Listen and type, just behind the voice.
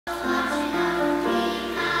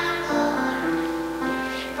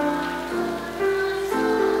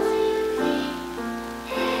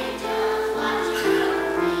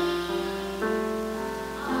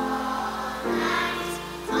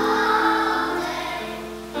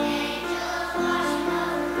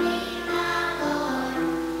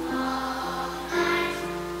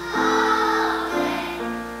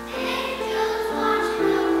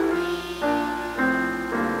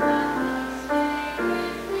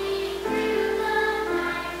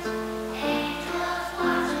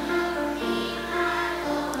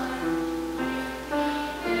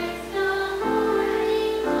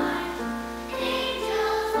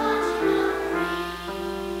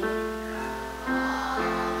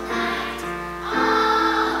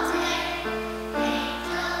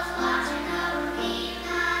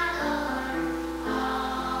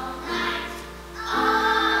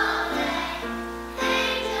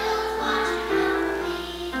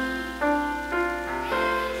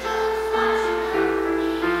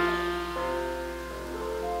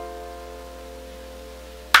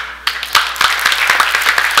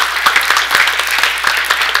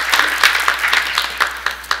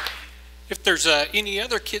If there's any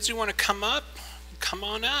other kids who want to come up, come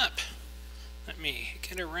on up. Let me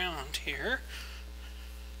get around here.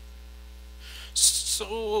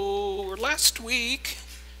 So last week,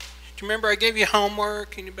 do you remember I gave you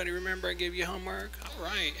homework? Anybody remember I gave you homework? All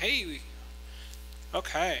right. Hey.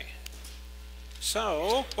 Okay.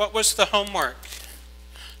 So what was the homework?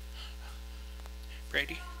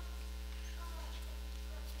 Brady?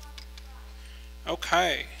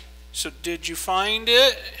 Okay. So did you find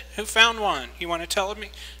it? Who found one? You want to tell me?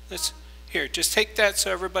 Here, just take that so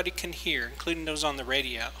everybody can hear, including those on the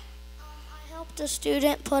radio. I helped a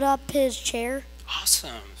student put up his chair.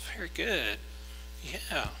 Awesome. Very good.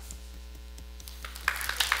 Yeah.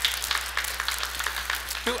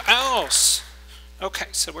 Who else? Okay,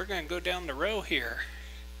 so we're going to go down the row here.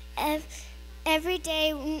 Every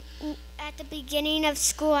day at the beginning of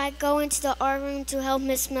school, I go into the art room to help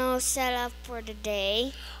Miss Mel set up for the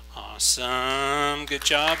day. Awesome. Good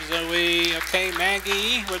job, Zoe. Okay,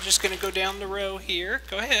 Maggie, we're just going to go down the row here.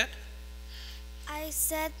 Go ahead. I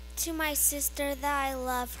said to my sister that I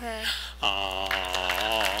love her.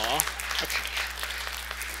 Aww. Okay.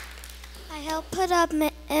 I helped put up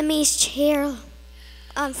Emmy's chair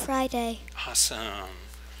on Friday. Awesome.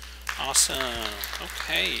 Awesome.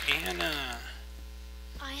 Okay, Anna.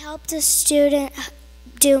 I helped a student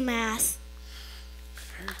do math.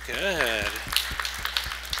 Very good.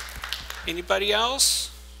 Anybody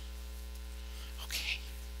else? Okay.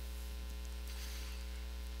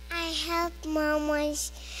 I help Mom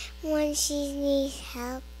when she needs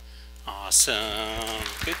help. Awesome.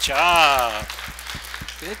 Good job.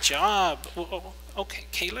 Good job. Okay,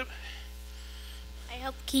 Caleb. I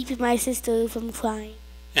helped keep my sister from crying.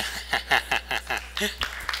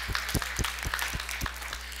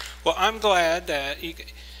 Well, I'm glad that you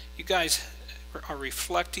guys are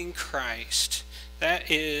reflecting Christ.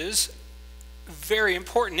 That is very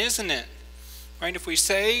important, isn't it? Right? If we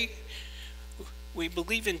say we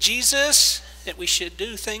believe in Jesus, that we should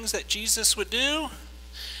do things that Jesus would do.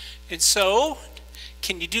 And so,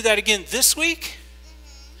 can you do that again this week?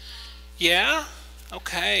 Yeah?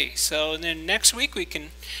 Okay. So, and then next week we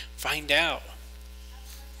can find out.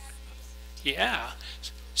 Yeah.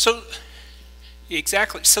 So,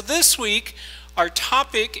 exactly. So this week, our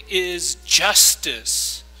topic is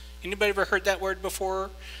justice. Anybody ever heard that word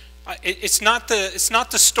before? It's not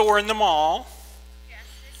the store in the mall.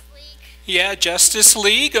 Justice League. Yeah, Justice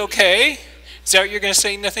League. Okay. Is that what you're going to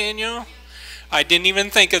say, Nathaniel? I didn't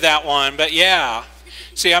even think of that one, but yeah.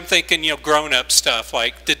 See, I'm thinking, grown-up stuff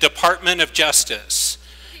like the Department of Justice.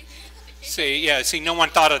 See, no one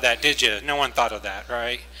thought of that, did you? No one thought of that,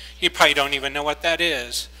 right? You probably don't even know what that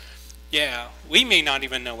is. Yeah, we may not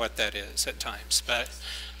even know what that is at times, but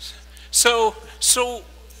so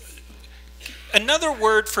another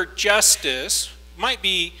word for justice might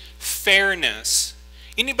be fairness.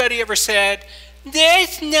 Anybody ever said,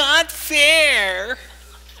 "That's not fair"?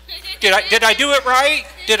 Did I do it right?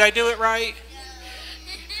 Did I do it right?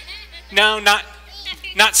 No, not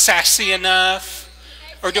sassy enough.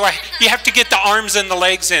 Or you have to get the arms and the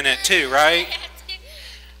legs in it too, right?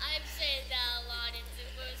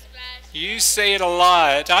 You say it a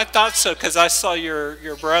lot. I thought so because I saw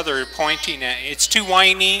your brother pointing at it. It's too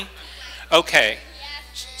whiny. Okay.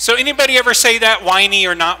 So anybody ever say that, whiny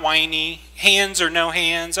or not whiny? Hands or no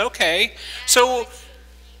hands? Okay. So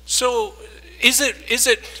is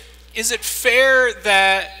it fair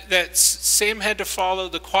that Sam had to follow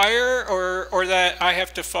the choir or that I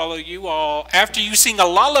have to follow you all after you sing a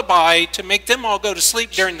lullaby to make them all go to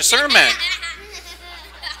sleep during the sermon?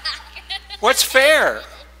 What's fair?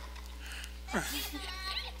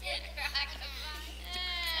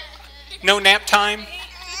 No nap time?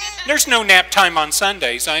 There's no nap time on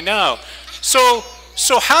Sundays, I know. So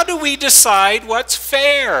how do we decide what's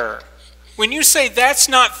fair? When you say that's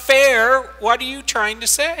not fair, what are you trying to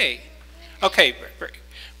say? Okay,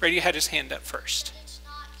 Brady had his hand up first.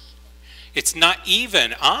 It's not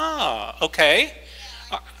even. Ah, okay.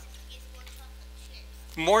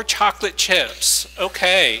 More chocolate chips.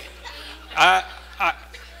 Okay.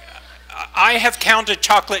 I have counted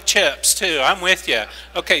chocolate chips too. I'm with you.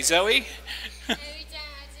 Okay, Zoe? Every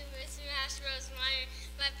time I do Smash Bros, my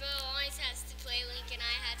bro always has to play Link and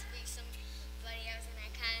I had to be somebody else, and I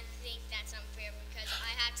kind of think that's unfair because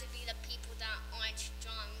I have to be the people that aren't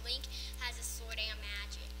strong. Link has a sword and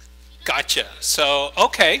magic. Gotcha. So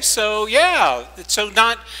okay. So yeah. So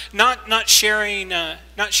not sharing.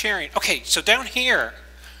 Not sharing. Okay. So down here,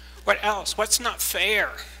 what else? What's not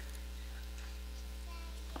fair?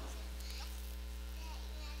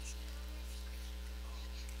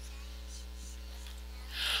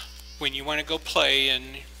 When you want to go play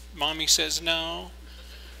and mommy says no.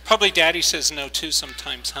 Probably Daddy says no too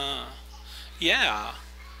sometimes, huh? Yeah.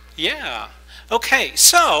 Yeah. Okay,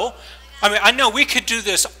 so, I mean, I know we could do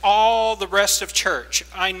this all the rest of church.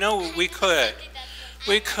 I know we could.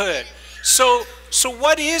 We could. So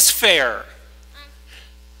what is fair?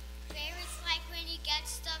 Fair is like when you get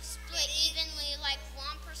stuff split evenly, like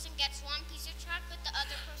one person gets one piece of chocolate, the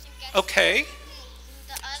other person gets Okay.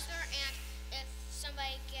 the other, and if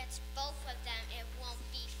somebody gets both of them, it won't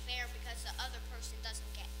be fair because the other person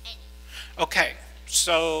doesn't get any. Okay.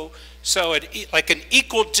 So like an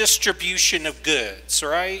equal distribution of goods,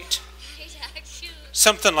 right?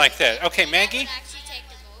 Something like that. Okay, Maggie?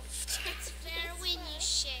 It's fair when you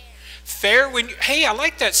share. Fair when you, hey, I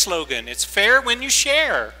like that slogan. It's fair when you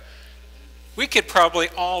share. We could probably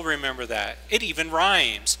all remember that. It even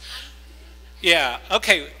rhymes. Yeah,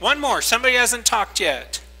 okay, one more. Somebody hasn't talked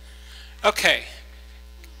yet. Okay.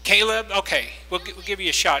 Caleb, okay, we'll give you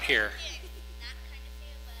a shot here. Not kind of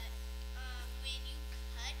fair, but when you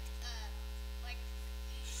cut, like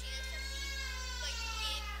you share something, but you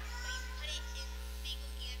cut it in big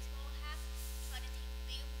and small half, try to take the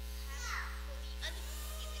big half for the other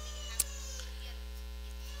person to get the big half, for the other person to get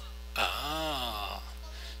the small. Ah.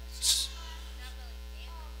 Not really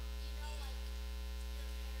fair. You know, like your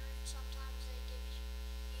parents sometimes they give you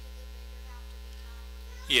the bigger half to be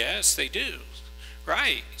kind. Yes, they do.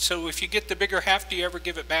 Right. So if you get the bigger half, do you ever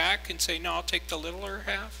give it back and say, no, I'll take the littler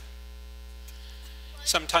half?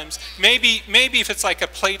 Sometimes. Maybe if it's like a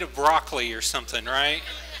plate of broccoli or something, right?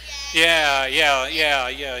 Yeah.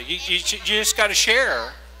 You just got to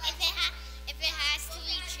share. If it has to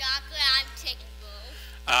be chocolate, I'm taking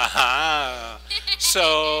both. Aha.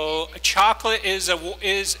 So chocolate is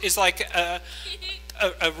like a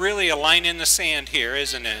really a line in the sand here,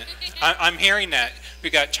 isn't it? I'm hearing that. We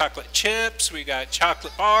got chocolate chips, we got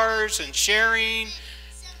chocolate bars, and sharing.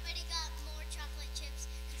 Somebody got more chocolate chips,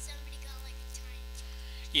 and somebody got like a tiny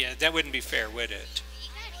chocolate. Yeah, that wouldn't be fair, would it? You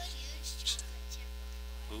got a huge chocolate chip.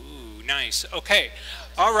 Ooh, nice. Okay.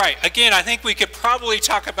 All right. Again, I think we could probably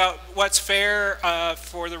talk about what's fair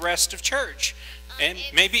for the rest of church. And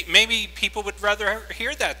maybe people would rather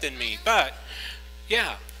hear that than me, but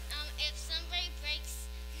yeah. If somebody breaks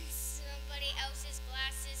somebody else's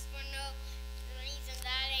glasses for no reason,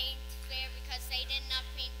 that ain't fair because they did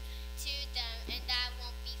nothing to them, and that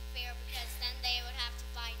won't be fair because then they would have to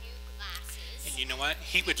buy new glasses. And you know what?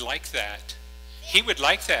 He would like that. He would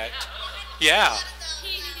like that. Yeah.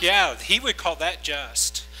 Yeah, he would call that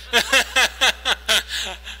just.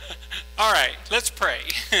 All right, let's pray.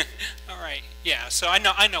 All right. Yeah, so I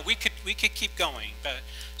know we could keep going, but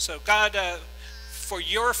so God, for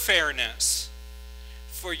your fairness,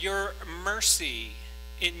 for your mercy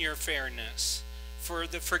in your fairness, for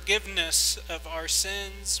the forgiveness of our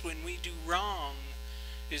sins when we do wrong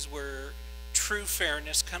is where true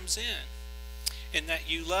fairness comes in that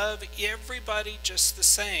you love everybody just the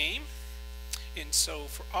same. And so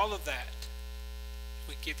for all of that,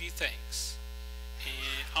 we give you thanks.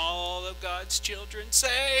 And all of God's children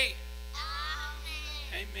say,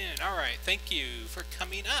 Amen. All right, thank you for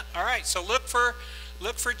coming up. All right, so look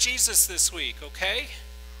for Jesus this week, okay?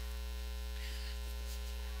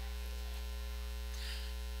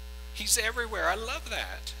 He's everywhere. I love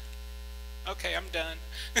that. Okay, I'm done.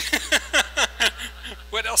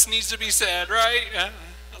 What else needs to be said, right?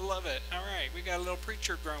 I love it. All right, we got a little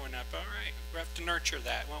preacher growing up. All right, we have to nurture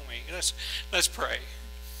that, won't we? Let's pray.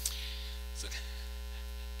 So,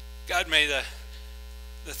 God, may the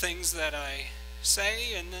things that I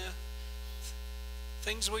say and the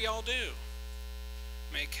things we all do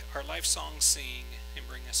make our life song sing and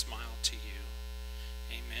bring a smile to you.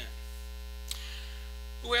 Amen.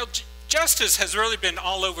 Well, justice has really been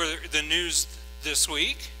all over the news this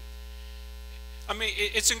week. I mean,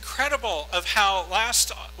 it's incredible of how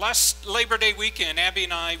last Labor Day weekend, Abby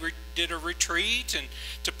and I did a retreat and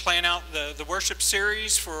to plan out the worship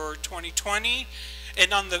series for 2020,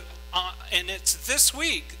 and and it's this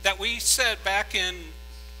week that we said back in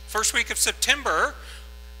first week of September,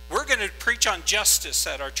 we're going to preach on justice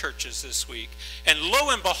at our churches this week. And lo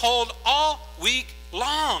and behold, all week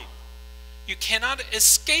long, you cannot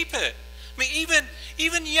escape it. I mean,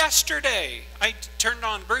 even yesterday, I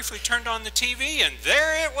briefly turned on the TV, and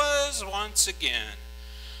there it was once again.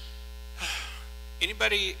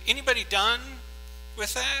 Anybody done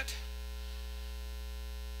with that?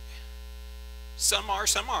 Some are,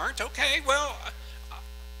 some aren't. Okay, well,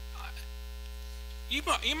 you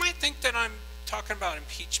might think that I'm talking about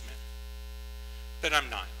impeachment, but I'm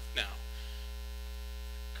not. No,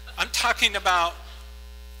 I'm talking about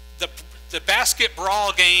the basket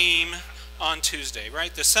brawl game on Tuesday,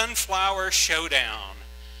 right? The Sunflower Showdown,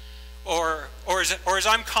 or as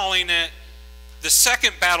I'm calling it, the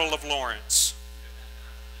Second Battle of Lawrence.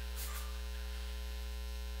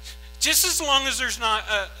 Just as long as there's not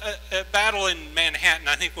a battle in Manhattan,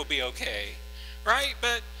 I think we'll be okay, right?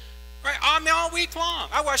 But right, I mean, all week long,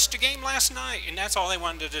 I watched a game last night, and that's all they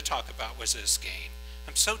wanted to talk about was this game.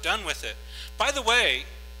 I'm so done with it. By the way,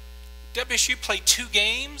 WSU played 2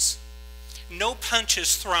 games, no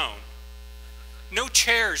punches thrown, no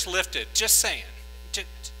chairs lifted. Just saying,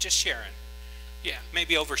 just sharing. Yeah,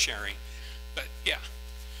 maybe oversharing, but yeah.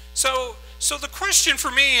 So the question for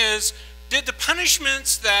me is, did the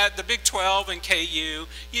punishments that the Big 12 and KU,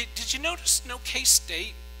 did you notice no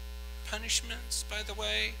K-State punishments, by the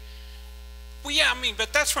way? Well, yeah, I mean,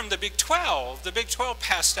 but that's from the Big 12. The Big 12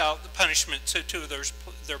 passed out the punishment to 2 of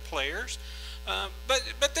their players.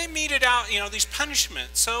 But they meted out, these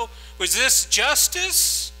punishments. So was this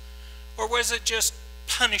justice, or was it just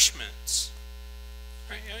punishments?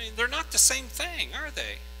 Right? I mean, they're not the same thing, are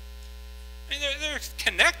they? I mean, they're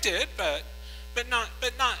connected, but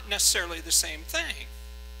not necessarily the same thing.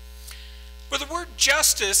 Well, the word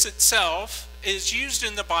justice itself is used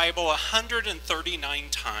in the Bible 139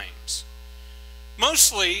 times.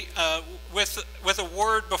 Mostly with a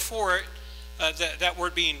word before it, that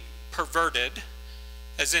word being perverted,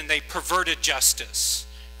 as in they perverted justice,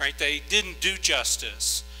 right? They didn't do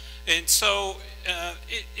justice. And so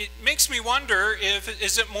it makes me wonder,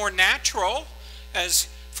 is it more natural as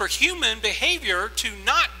for human behavior to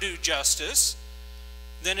not do justice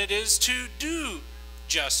than it is to do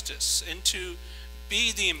justice and to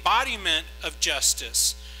be the embodiment of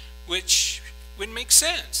justice, which would make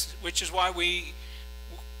sense, which is why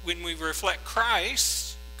when we reflect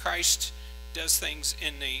Christ does things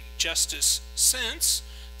in the justice sense,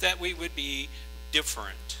 that we would be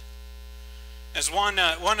different. As one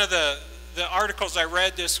of the articles I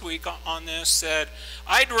read this week on this said,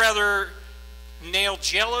 I'd rather nail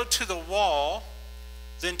Jello to the wall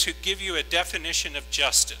than to give you a definition of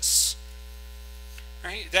justice.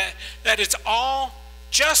 Right? That it's all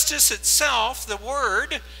justice itself, the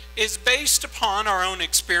word, is based upon our own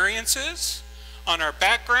experiences, on our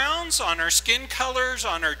backgrounds, on our skin colors,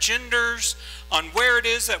 on our genders, on where it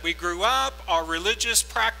is that we grew up, our religious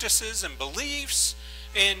practices and beliefs,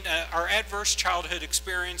 and our adverse childhood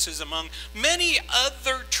experiences, among many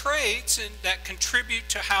other traits that contribute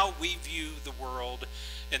to how we view the world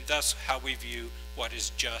and thus how we view what is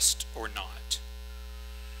just or not.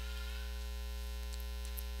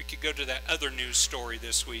 We could go to that other news story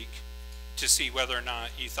this week to see whether or not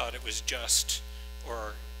you thought it was just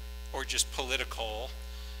or just political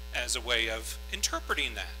as a way of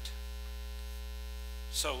interpreting that.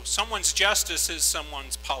 So someone's justice is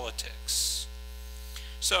someone's politics.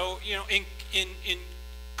 So, in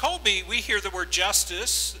Colby, we hear the word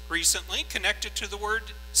justice recently connected to the word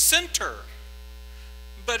center,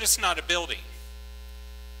 but it's not a building.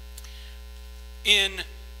 In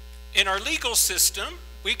our legal system,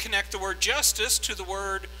 we connect the word justice to the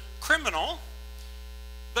word criminal,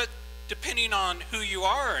 but depending on who you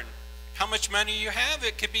are and how much money you have,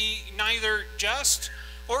 it could be neither just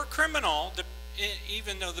or criminal,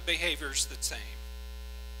 even though the behavior is the same.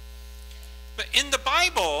 But in the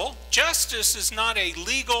Bible, justice is not a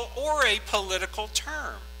legal or a political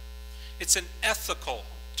term. It's an ethical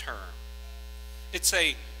term. It's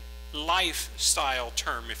a lifestyle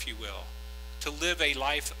term, if you will, to live a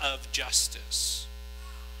life of justice.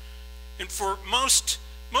 And for most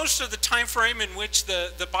of the time frame in which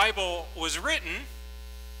the Bible was written,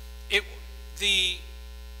 the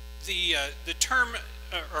term,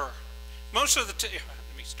 or most of the,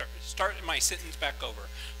 let me start my sentence back over.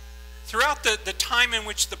 Throughout the time in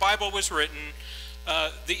which the Bible was written,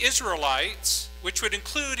 the Israelites, which would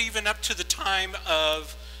include even up to the time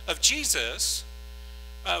of Jesus,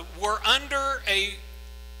 were under a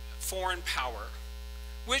foreign power,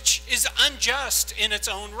 which is unjust in its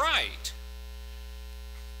own right.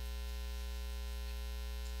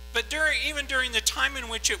 But even during the time in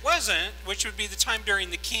which it wasn't, which would be the time during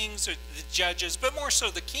the kings or the judges, but more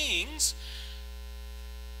so the kings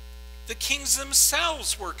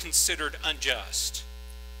themselves were considered unjust.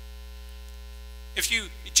 If you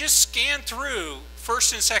just scan through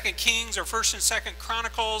 1st and 2nd Kings or 1st and 2nd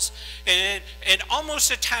Chronicles, and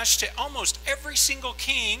almost attached to almost every single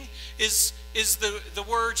king is the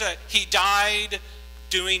words that he died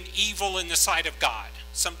doing evil in the sight of God,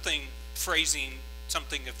 phrasing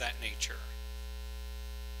something of that nature.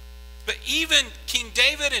 But even King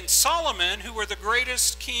David and Solomon, who were the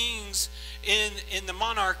greatest kings in the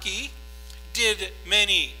monarchy, did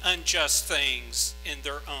many unjust things in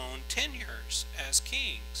their own tenures as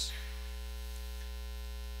kings.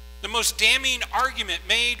 The most damning argument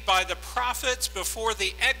made by the prophets before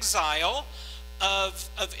the exile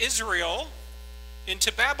of Israel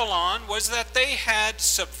into Babylon was that they had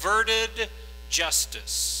subverted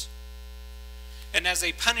justice. And as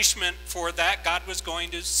a punishment for that, God was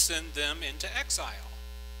going to send them into exile.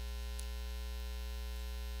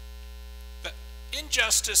 But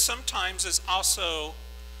injustice sometimes is also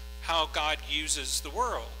how God uses the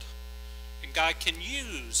world. And God can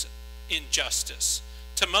use injustice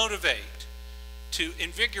to motivate, to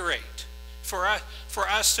invigorate, for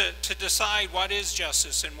us to decide what is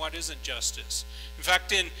justice and what isn't justice. In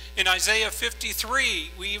fact, in Isaiah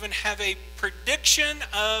 53, we even have a prediction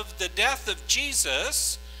of the death of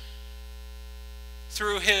Jesus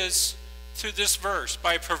through this verse.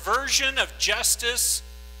 By perversion of justice,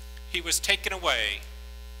 he was taken away.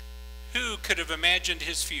 Who could have imagined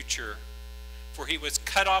his future? For he was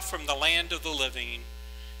cut off from the land of the living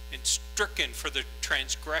and stricken for the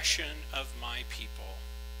transgression of my people.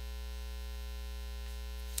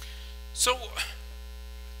 So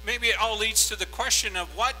maybe it all leads to the question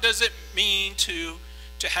of what does it mean to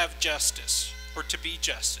have justice, or to be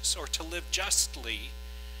justice, or to live justly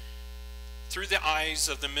through the eyes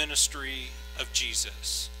of the ministry of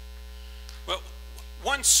Jesus? Well,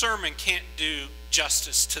 one sermon can't do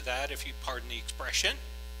justice to that, if you pardon the expression.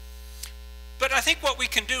 But I think what we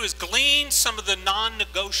can do is glean some of the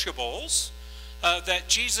non-negotiables that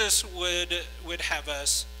Jesus would have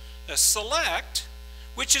us select,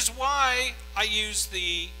 which is why I use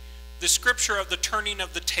the scripture of the turning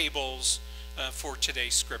of the tables for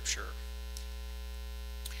today's scripture.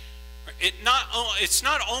 It's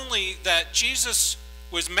not only that Jesus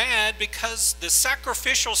was mad because the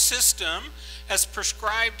sacrificial system as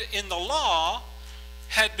prescribed in the law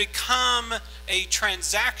had become a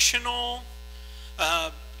transactional,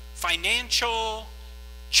 financial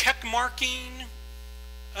check-marking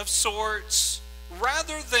of sorts,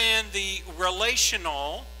 rather than the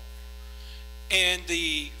relational and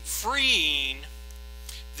the freeing,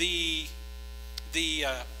 the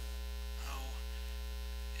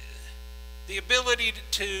ability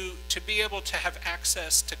to be able to have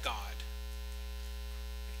access to God.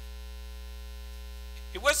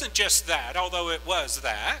 It wasn't just that, although it was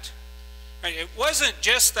that. Right? It wasn't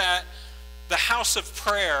just that the house of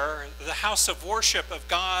prayer, the house of worship of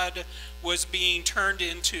God, was being turned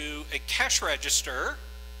into a cash register,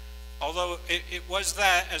 although it was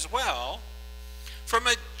that as well. From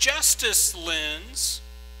a justice lens,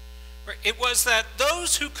 right, it was that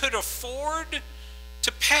those who could afford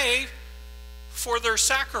to pay for their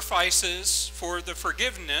sacrifices, for the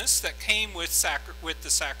forgiveness that came with the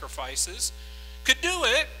sacrifices, could do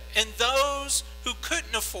it, and those who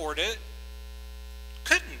couldn't afford it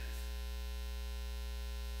couldn't.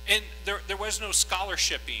 And there was no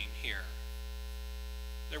scholarshiping here.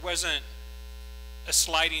 There wasn't a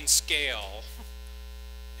sliding scale.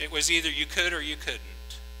 It was either you could or you couldn't.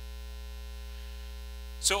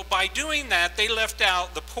 So by doing that, they left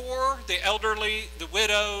out the poor, the elderly, the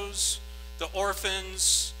widows, the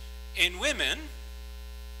orphans, and women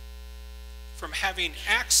from having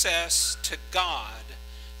access to God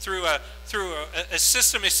through a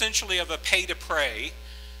system essentially of a pay to pray,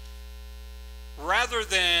 rather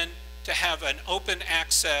than to have an open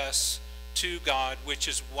access to God, which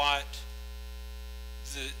is what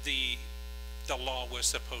the law was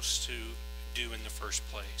supposed to do in the first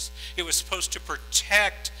place. It was supposed to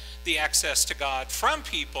protect the access to God from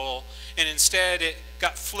people, and instead it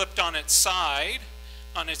got flipped on its side,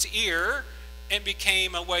 on its ear, and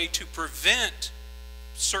became a way to prevent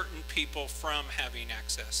certain people from having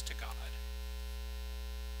access to God.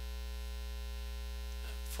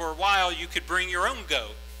 For a while, you could bring your own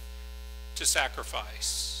goat to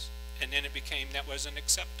sacrifice, and then it became that wasn't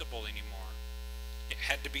acceptable anymore. It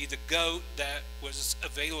had to be the goat that was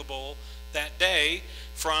available that day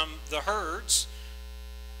from the herds,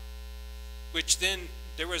 which then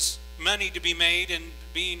there was money to be made in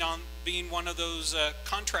being one of those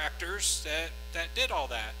contractors that did all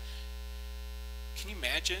that. Can you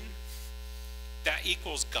imagine? That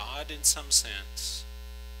equals God in some sense.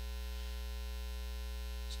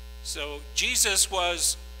 So Jesus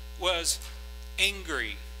was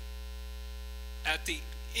angry at the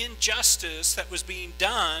injustice that was being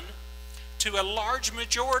done to a large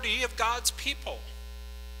majority of God's people.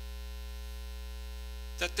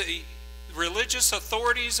 That the religious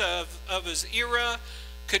authorities of his era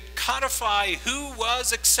could codify who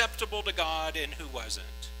was acceptable to God and who wasn't.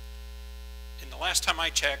 And the last time I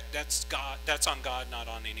checked, that's on God, not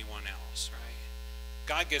on anyone else, right?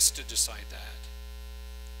 God gets to decide that.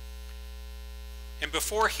 And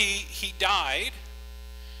before he died,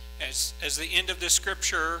 as the end of the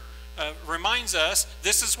scripture reminds us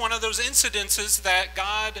this is one of those incidences that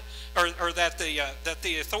God or that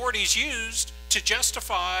the authorities used to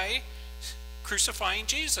justify crucifying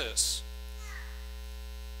Jesus.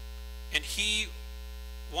 And he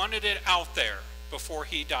wanted it out there before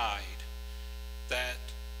he died, that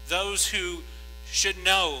those who should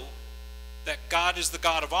know that God is the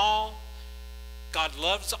God of all, God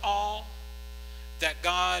loves all, that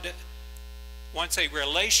God wants a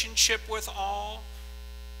relationship with all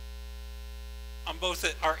on both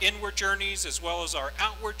our inward journeys as well as our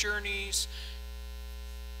outward journeys.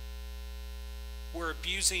 We're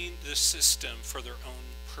abusing the system for their own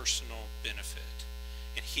personal benefit.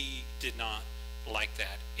 And he did not like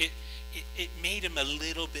that. It made him a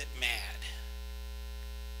little bit mad.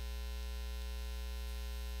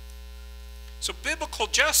 So biblical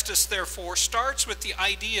justice, therefore, starts with the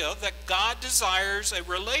idea that God desires a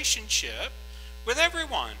relationship with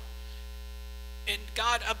everyone. And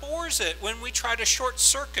God abhors it when we try to short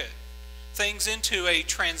circuit things into a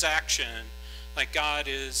transaction, like God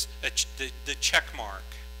is the check mark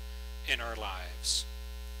in our lives.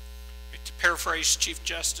 To paraphrase Chief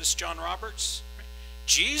Justice John Roberts,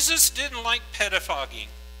 Jesus didn't like pettifogging.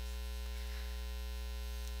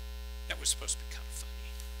 That was supposed to be kind of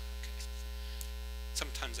funny. Okay.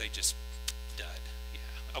 Sometimes they just dud.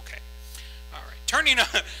 Yeah. Okay. All right.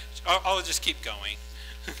 I'll just keep going.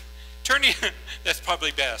 That's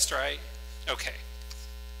probably best, right? Okay.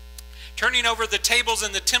 Turning over the tables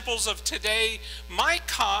in the temples of today might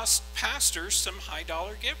cost pastors some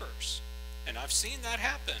high-dollar givers. And I've seen that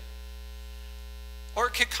happen. Or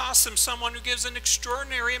it could cost them someone who gives an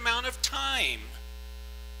extraordinary amount of time.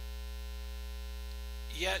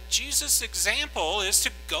 Yet Jesus' example is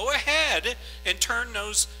to go ahead and turn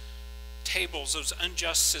those tables, those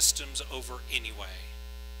unjust systems over anyway.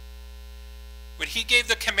 When he gave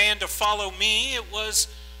the command to follow me, it was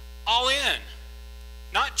all in.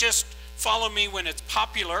 Not just follow me when it's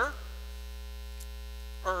popular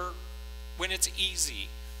or when it's easy,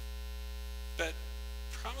 but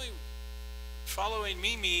probably following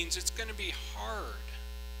me means it's going to be hard.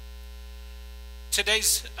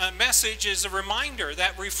 Today's message is a reminder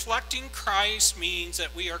that reflecting Christ means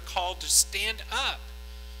that we are called to stand up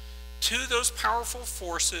to those powerful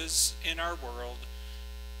forces in our world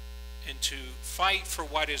and to fight for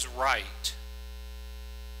what is right.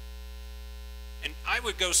 And I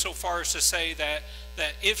would go so far as to say that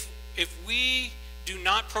if we do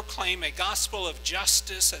not proclaim a gospel of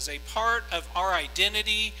justice as a part of our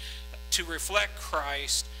identity to reflect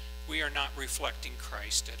Christ, we are not reflecting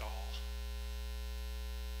Christ at all.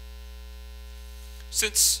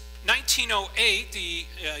 Since 1908, the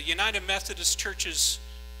United Methodist Church's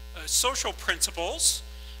social principles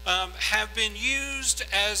have been used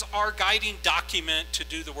as our guiding document to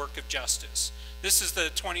do the work of justice. This is the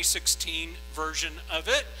 2016 version of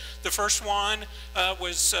it. The first one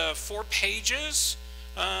was 4 pages.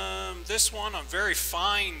 This one on very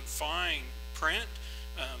fine print.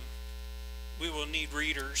 We will need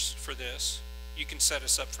readers for this. You can set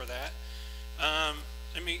us up for that. I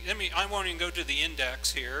won't even go to the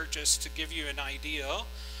index here, just to give you an idea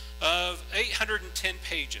of 810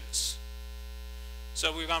 pages.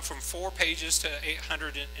 So we've gone from 4 pages to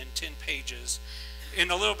 810 pages in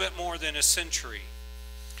a little bit more than a century.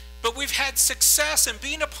 But we've had success in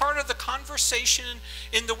being a part of the conversation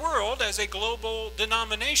in the world as a global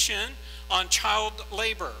denomination on child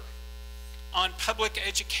labor, on public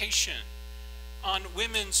education, on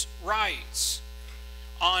women's rights,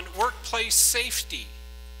 on workplace safety,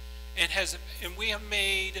 and we have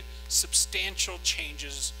made substantial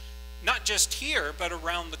changes, not just here, but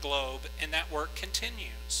around the globe, and that work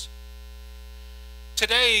continues.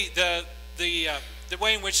 Today, the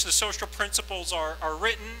way in which the social principles are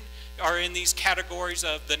written are in these categories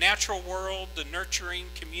of the natural world, the nurturing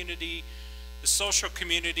community, the social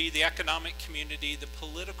community, the economic community, the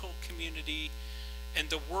political community, and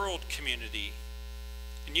the world community.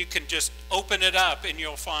 And you can just open it up and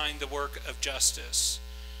you'll find the work of justice.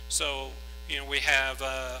 So, we have,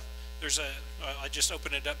 I just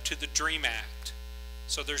opened it up to the DREAM Act.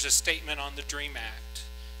 So there's a statement on the DREAM Act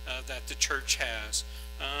that the church has.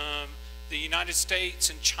 The United States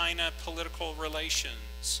and China political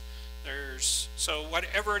relations. So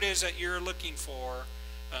whatever it is that you're looking for,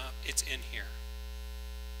 it's in here.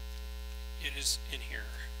 It is in here.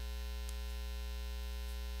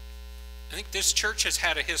 I think this church has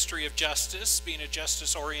had a history of justice, being a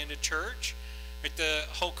justice-oriented church. Right, the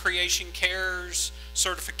whole Creation Cares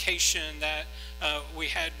certification that we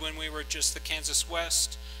had when we were just the Kansas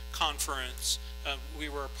West Conference, we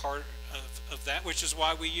were a part of that, which is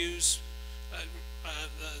why we use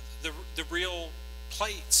the real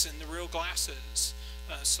plates and the real glasses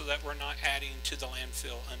so that we're not adding to the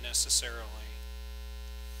landfill unnecessarily.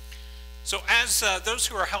 So as those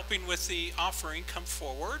who are helping with the offering come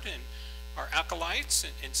forward, and our acolytes,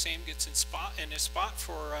 and Sam gets in his spot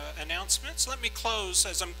for announcements, let me close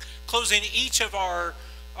as I'm closing each of our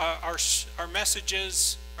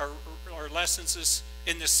messages, our lessons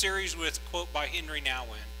in this series with a quote by Henry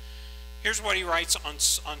Nouwen. Here's what he writes on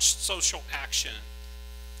social action.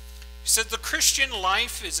 He said, "The Christian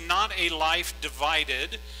life is not a life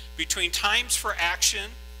divided between times for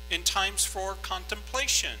action and times for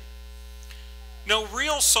contemplation. No,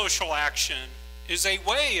 real social action is a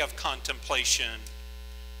way of contemplation,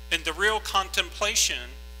 and the real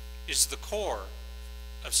contemplation is the core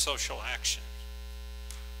of social action."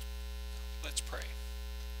 Let's pray.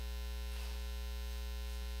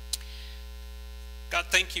 God,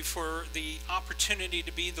 thank you for the opportunity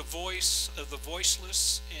to be the voice of the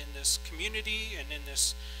voiceless in this community and in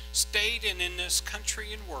this state and in this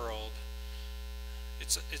country and world.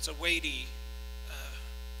 It's a weighty,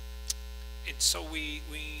 and so we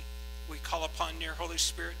call upon your Holy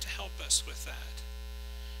Spirit to help us with that.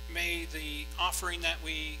 May the offering that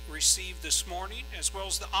we receive this morning, as well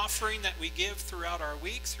as the offering that we give throughout our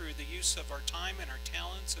week through the use of our time and our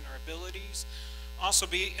talents and our abilities, also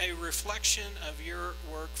be a reflection of your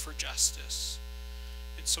work for justice.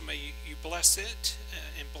 And so may you bless it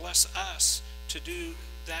and bless us to do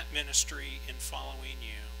that ministry in following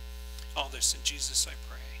you. All this in Jesus I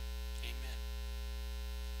pray. Amen.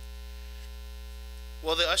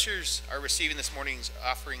 While the ushers are receiving this morning's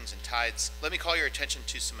offerings and tithes, let me call your attention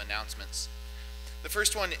to some announcements. The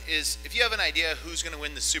first one is, if you have an idea who's going to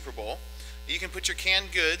win the Super Bowl, you can put your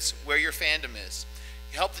canned goods where your fandom is.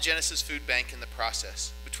 Help the Genesis Food Bank in the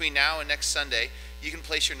process. Between now and next Sunday, you can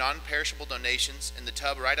place your non-perishable donations in the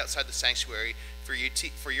tub right outside the sanctuary for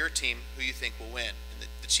your team who you think will win. And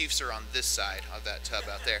the Chiefs are on this side of that tub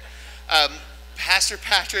out there. Pastor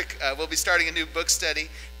Patrick will be starting a new book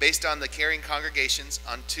study based on the Caring Congregations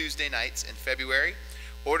on Tuesday nights in February.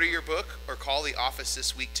 Order your book or call the office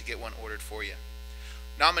this week to get one ordered for you.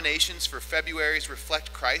 Nominations for February's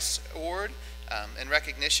Reflect Christ Award and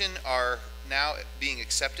recognition are now being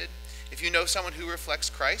accepted. If you know someone who reflects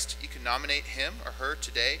Christ, you can nominate him or her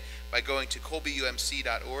today by going to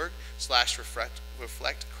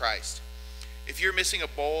colbyumc.org/reflectchrist. If you're missing a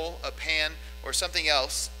bowl, a pan, or something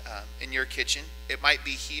else in your kitchen, it might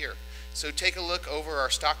be here. So take a look over our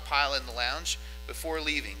stockpile in the lounge before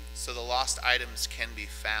leaving so the lost items can be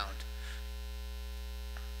found.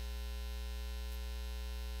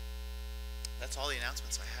 That's all the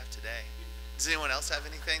announcements I have today. Does anyone else have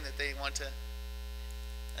anything that they want to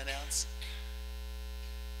announce?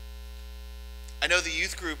 I know the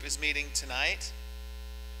youth group is meeting tonight.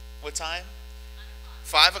 What time?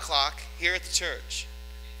 5 o'clock here at the church.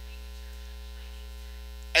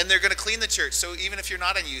 And they're going to clean the church. So even if you're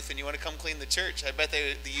not in youth and you want to come clean the church, I bet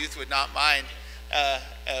the youth would not mind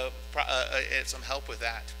some help with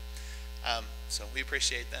that. So we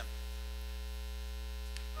appreciate them.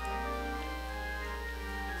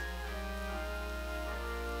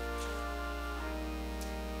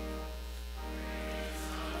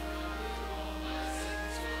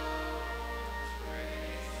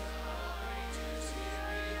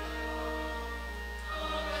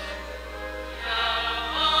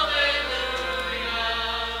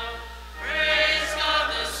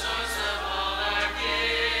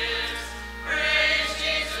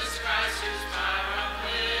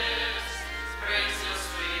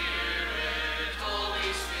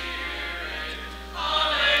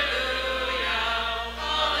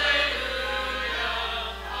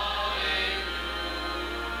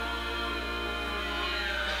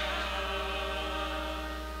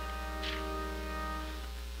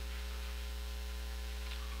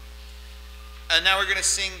 And now we're going to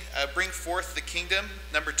sing Bring Forth the Kingdom,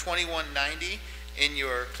 number 2190 in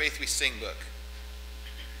your Faith We Sing book.